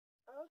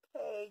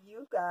Hey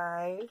you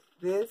guys,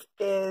 this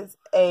is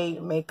a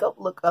makeup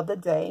look of the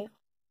day.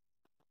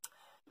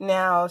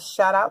 Now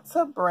shout out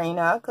to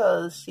Brina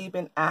because she's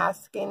been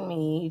asking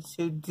me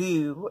to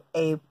do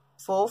a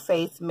full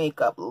face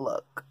makeup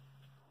look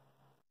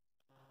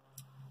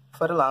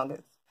for the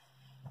longest.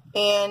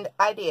 And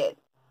I did.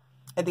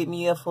 I did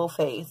me a full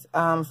face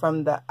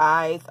from the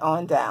eyes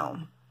on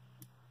down.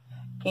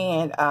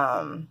 And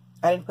I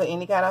didn't put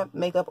any kind of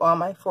makeup on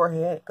my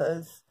forehead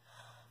because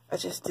I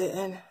just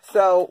didn't.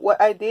 So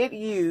what I did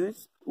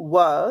use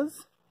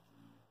was,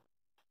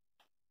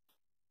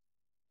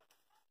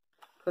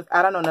 because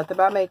I don't know nothing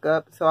about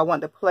makeup, so I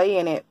wanted to play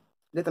in it,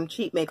 did some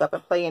cheap makeup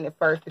and play in it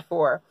first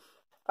before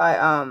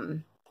I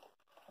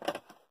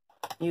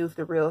use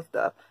the real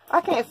stuff.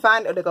 I can't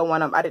find it to go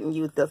one of them. I didn't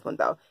use this one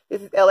though.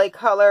 This is LA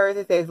Colors.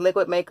 It says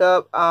liquid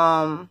makeup.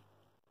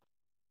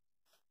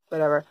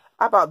 Whatever.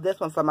 I bought this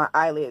one for my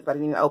eyelids, but I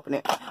didn't even open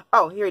it.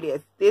 Oh, here it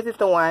is. This is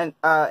the one.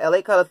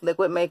 LA Colors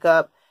liquid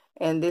makeup,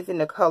 and this in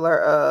the color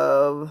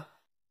of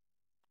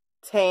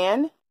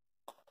tan.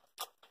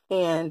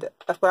 And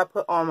that's what I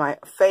put on my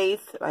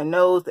face, my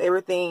nose,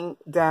 everything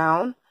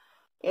down,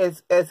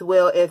 as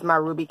well as my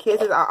Ruby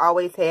Kisses. I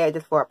always had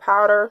just for a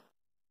powder.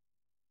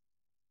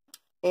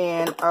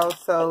 And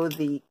also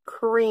the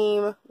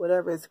cream,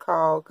 whatever it's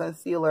called,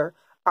 concealer.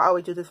 I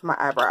always use this for my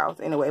eyebrows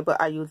anyway,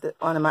 but I use it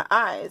on my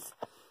eyes.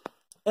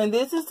 And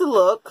this is the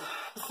look.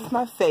 This is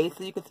my face,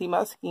 so you can see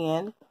my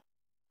skin.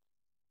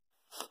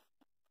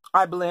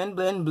 I blend,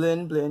 blend,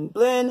 blend, blend,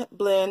 blend,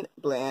 blend,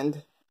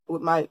 blend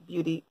with my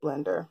beauty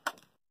blender.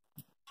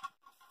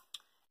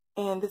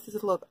 And this is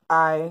the look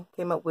I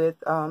came up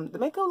with. The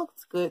makeup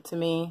looks good to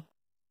me.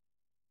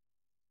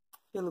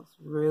 It looks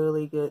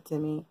really good to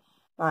me.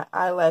 My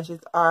eyelashes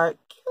are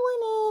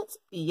killing it.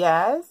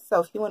 Yes. So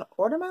if you want to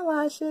order my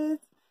lashes,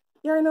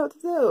 you already know what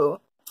to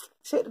do.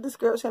 Check the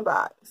description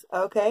box.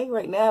 Okay.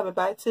 Right now, I'm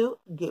buy two,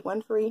 get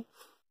one free.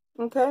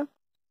 Okay.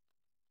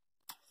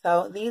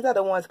 So these are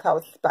the ones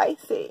called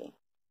Spicy.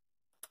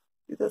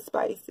 These are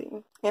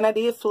spicy. And I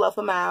did fluff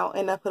them out,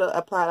 and I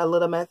applied a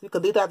little mess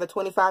because these are the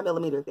 25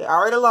 millimeters. They're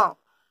already long.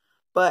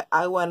 But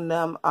I want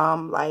them,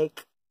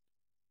 like,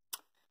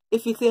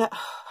 if you see,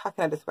 how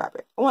can I describe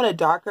it? I want it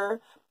darker,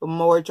 but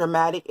more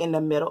dramatic in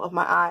the middle of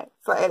my eye.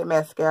 So I added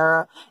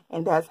mascara,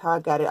 and that's how I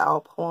got it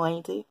all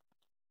pointy.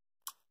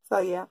 So,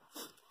 yeah.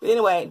 But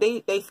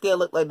anyway, they still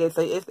look like this,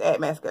 so it's add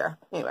mascara.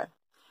 Anyway.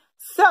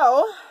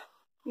 So,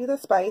 these are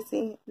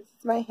spicy. This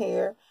is my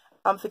hair.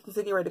 I'm fixing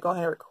to get ready to go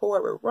ahead and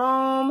record with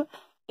Rome.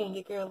 And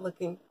your girl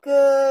looking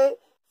good.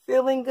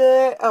 Feeling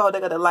good. Oh,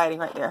 they got the lighting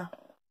right there.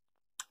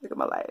 Look at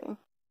my lighting.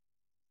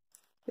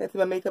 That's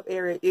my makeup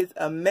area is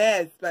a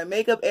mess. My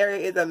makeup area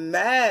is a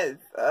mess.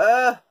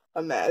 A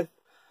mess.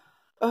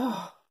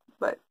 Oh,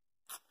 but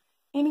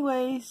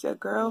anyways, your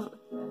girl.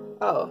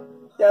 Oh,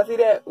 y'all see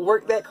that?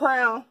 Work that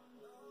crown.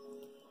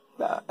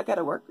 So I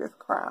gotta work this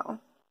crown.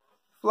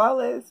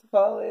 Flawless,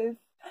 flawless,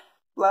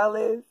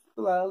 flawless,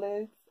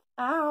 flawless.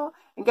 Ow.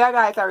 And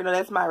guys already know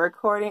that's my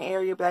recording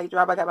area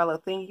backdrop. I got my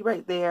little thingy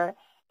right there.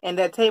 And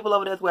that table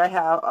over there is where I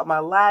have my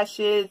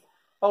lashes.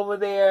 Over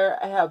there,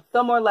 I have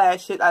some more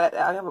lashes. I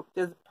have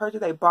just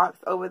purchased a box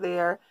over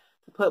there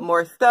to put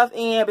more stuff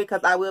in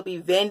because I will be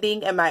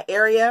vending in my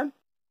area.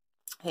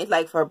 It's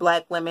like for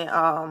black women,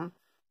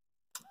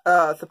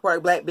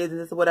 supporting black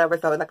businesses or whatever.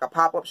 So it's like a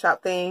pop-up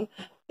shop thing.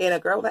 And a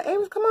girl was like, hey,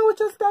 come on with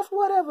your stuff or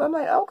whatever. I'm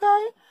like,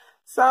 okay.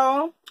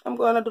 So I'm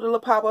going to do the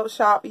little pop-up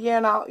shop, you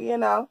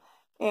know,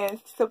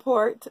 and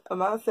support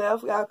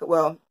myself.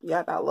 Well,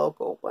 y'all not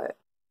local, but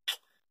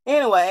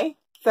anyway.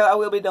 So I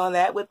will be doing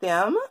that with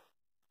them.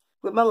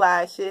 With my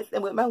lashes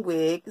and with my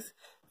wigs,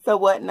 so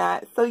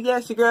whatnot. So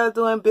yes, your girl's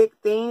doing big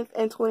things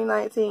in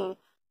 2019.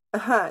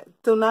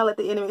 Do not let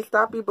the enemy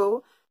stop you,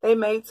 boo. They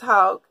may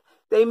talk,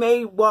 they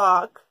may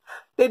walk,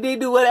 they may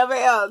do whatever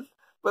else,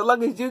 but as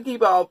long as you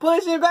keep on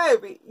pushing,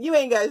 baby, you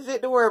ain't got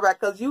shit to worry about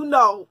because you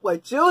know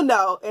what you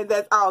know, and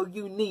that's all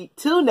you need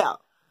to know.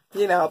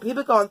 You know,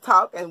 people gonna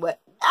talk and whatever,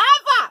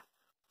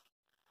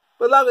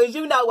 but as long as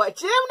you know what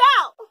you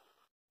know,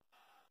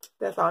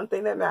 that's the only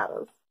thing that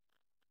matters.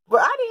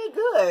 But I did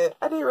good.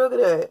 I did real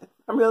good.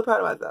 I'm really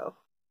proud of myself.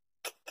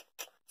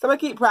 So I'm going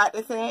to keep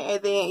practicing.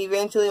 And then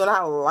eventually when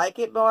I like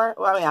it more.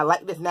 Well, I mean, I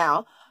like this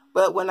now.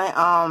 But when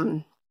I,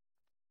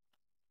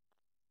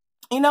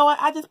 you know what?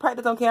 I just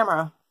practice on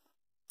camera.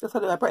 Just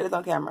so I practice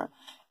on camera.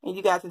 And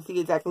you guys can see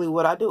exactly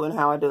what I do and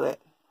how I do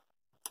it.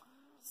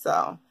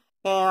 So,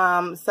 so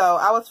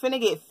I was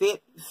finna get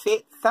Fit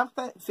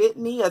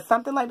Me or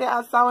something like that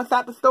I saw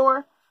inside the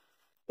store.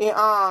 And,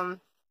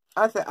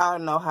 I said, I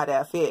don't know how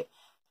that fit.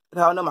 I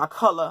don't know my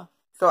color.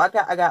 So I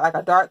got like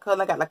a dark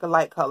color. I got like a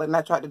light color. And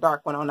I tried the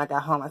dark one on. I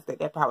got home. I said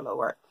that probably will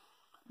work.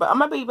 But I'm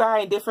going to be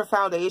buying different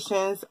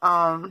foundations.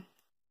 And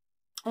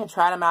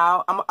try them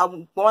out.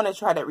 I want to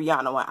try that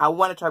Rihanna one. I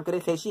want to try because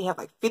they say she has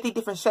like 50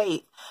 different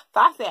shades.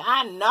 So I said,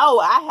 I know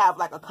I have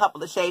like a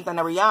couple of shades on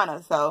the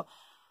Rihanna. So,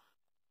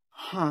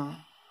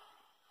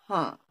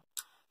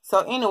 So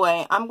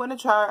anyway, I'm going to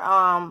try,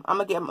 I'm going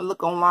to get a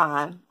look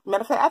online.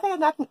 Matter of fact, I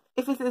think I can,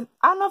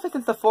 I don't know if it's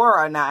in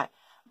Sephora or not.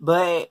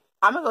 But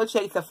I'm gonna go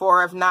check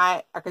Sephora. If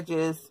not, I could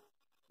just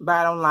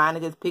buy it online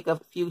and just pick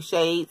up a few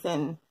shades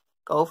and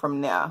go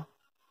from there.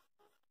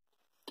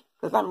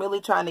 Because I'm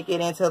really trying to get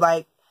into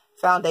like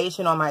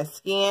foundation on my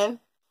skin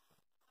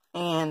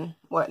and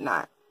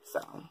whatnot.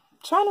 So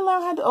trying to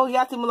learn how to, oh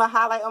yeah, I see my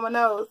highlight on my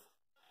nose.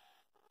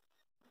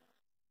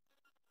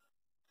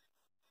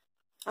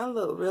 I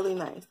look really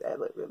nice. That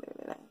look really,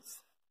 really nice.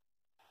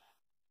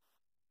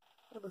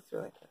 It looks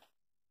really good.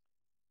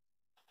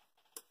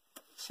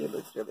 She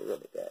looks really,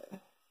 really good.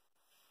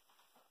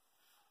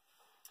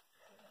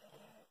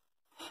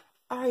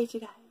 Alright, you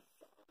guys.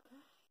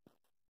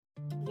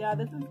 Yeah,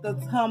 this is the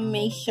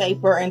tummy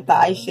shaper and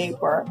thigh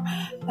shaper.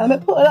 Let me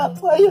pull it up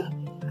for you.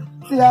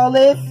 See all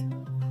this?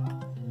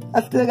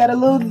 I still gotta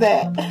lose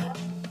that.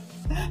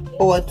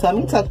 Or a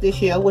tummy tuck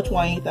this year. Which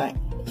one you think?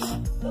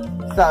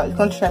 So, it's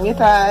gonna trim your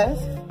thighs.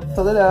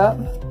 Pull it up.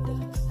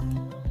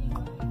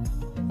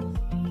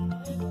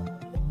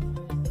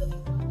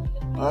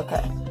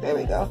 Okay, there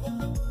we go.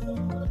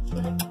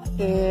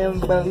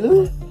 And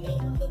blue.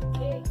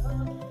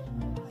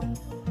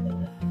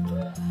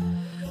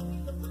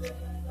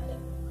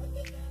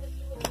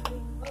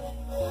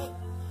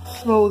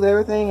 Smooth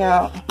everything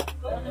out.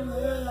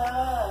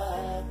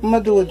 I'm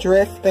gonna do a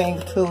dress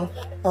thing too,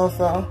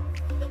 also.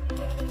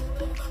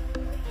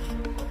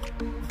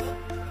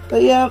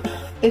 But yeah,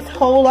 it's a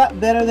whole lot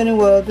better than it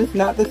was. It's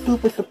not the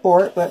super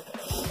support, but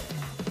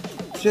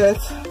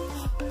just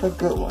a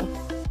good one.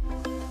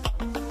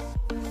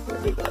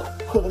 There we go.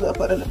 Pull it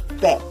up under the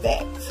back.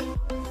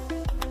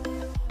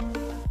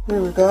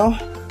 There we go.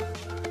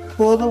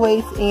 Pull the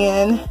waist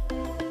in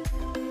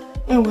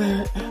and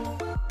wear it.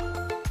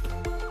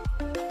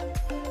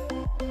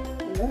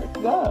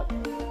 Up.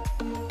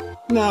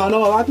 Now, I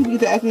know a lot of people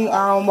used to ask me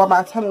why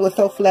my tummy was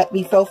so flat,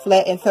 in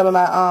some of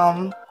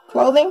my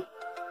clothing.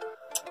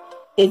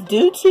 It's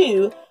due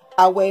to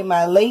I wear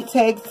my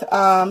latex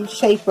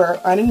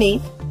shaper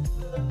underneath.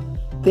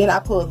 Then I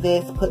put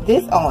this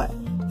on.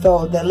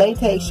 So the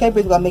latex shaper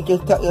is gonna make your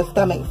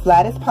stomach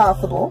flat as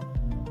possible.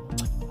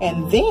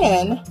 And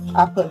then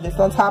I put this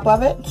on top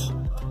of it.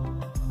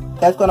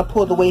 That's gonna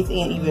pull the waist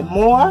in even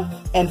more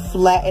and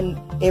flatten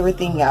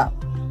everything out.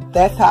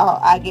 That's how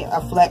I get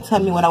a flat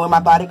tummy when I wear my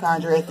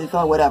bodycon dresses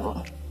or whatever.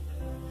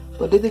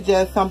 But this is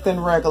just something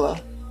regular.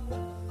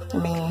 I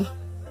mean,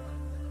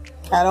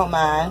 I don't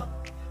mind.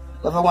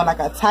 If I want like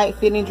a tight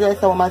fitting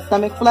dress or with my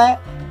stomach flat,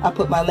 I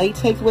put my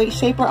latex waist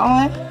shaper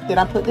on. Then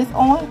I put this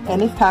on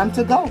and it's time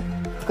to go.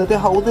 Because it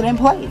holds it in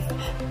place.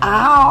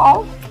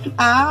 Ow!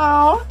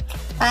 Ow!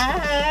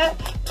 Ah!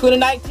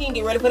 2019,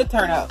 get ready for the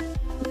turn up.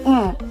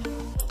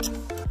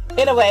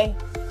 Anyway.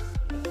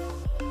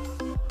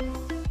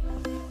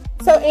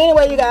 So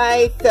anyway, you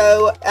guys,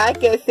 so I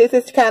guess this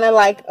is kind of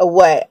like a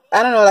what?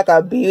 I don't know, like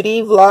a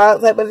beauty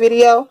vlog type of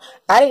video.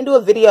 I didn't do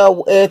a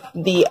video with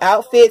the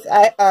outfits.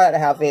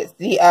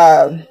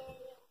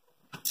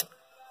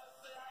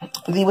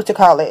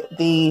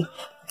 The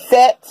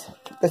set,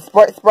 the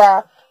sports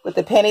bra with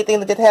the penny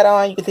thing that just had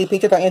on. You can see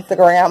pictures on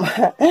Instagram.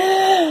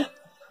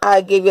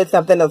 I give you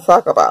something to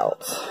talk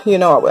about. You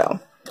know I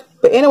will.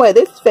 But anyway,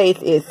 this face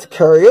is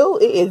curl.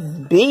 It is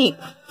beat.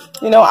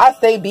 You know, I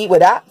stay beat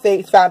without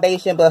face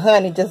foundation, but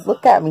honey, just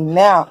look at me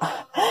now.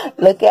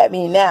 Look at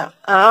me now.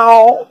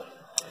 Ow.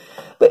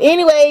 But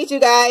anyways, you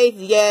guys,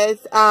 yes,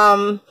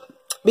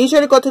 be sure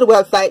to go to the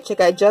website.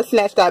 Check out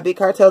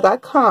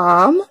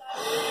justsnatch.bigcartel.com.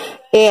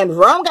 And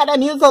Ron got that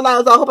music so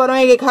loud, so I hope I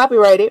don't get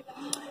copyrighted.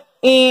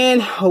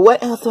 And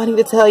what else do I need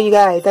to tell you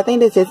guys? I think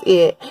that's just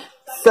it.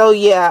 So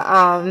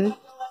yeah,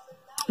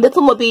 this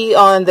one will be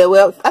on the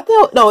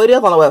website. No, it is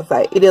on the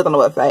website. It is on the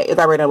website. It's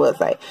already on the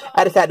website.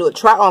 I decided to do a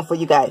try on for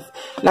you guys.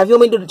 Now, if you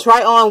want me to do the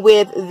try on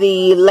with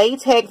the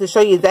latex to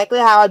show you exactly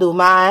how I do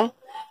mine,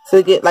 so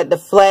you get like the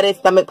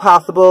flattest stomach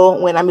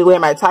possible when I'm wearing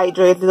my tight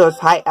dresses or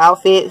tight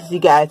outfits, you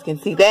guys can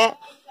see that.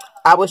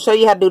 I will show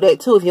you how to do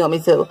that too if you want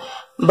me to.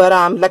 But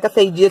like I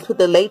say, you just put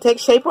the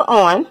latex shaper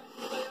on.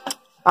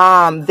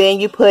 Then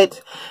you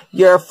put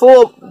your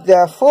full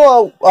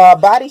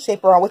body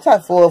shaper on. What's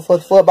not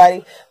full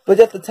body, but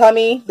just the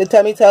tummy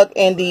tuck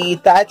and the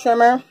thigh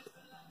trimmer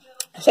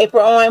shaper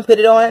on. Put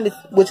it on,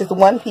 which is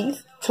one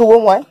piece,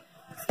 2-in-1,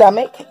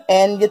 stomach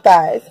and your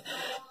thighs,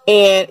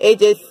 and it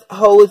just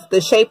holds the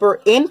shaper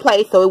in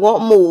place so it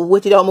won't move,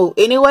 which it don't move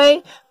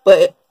anyway.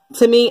 But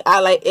to me, I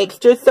like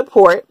extra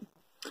support.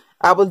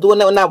 I was doing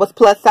it when I was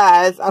plus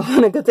size. I'm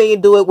going to continue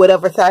to do it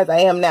whatever size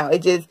I am now.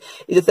 It's just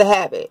a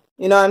habit.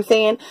 You know what I'm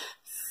saying?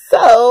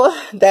 So,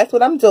 that's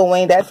what I'm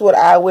doing. That's what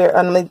I wear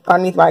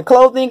underneath my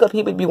clothing, because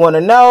people be want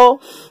to know.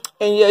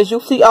 And yes, you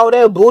see all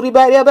that booty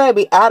back there,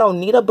 baby. I don't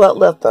need a butt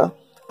lifter.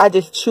 I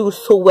just choose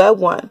to wear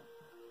one.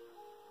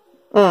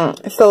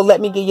 So,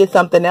 let me give you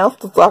something else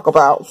to talk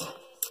about.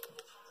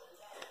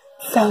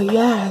 So,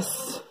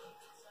 yes.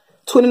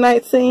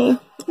 2019,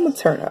 I'm going to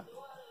turn up.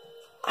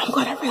 I'm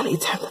going to really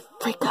turn the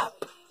freak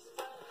up.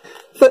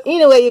 So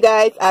anyway, you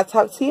guys, I'll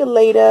talk to you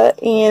later.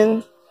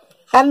 And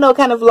I don't know what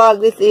kind of vlog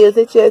this is.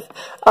 It's just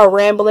a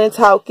rambling,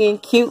 talking,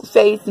 cute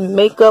face,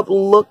 makeup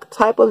look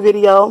type of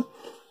video.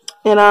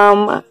 And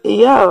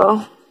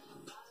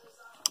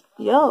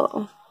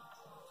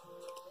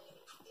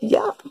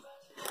yo.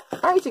 All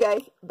right, you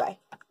guys. Bye.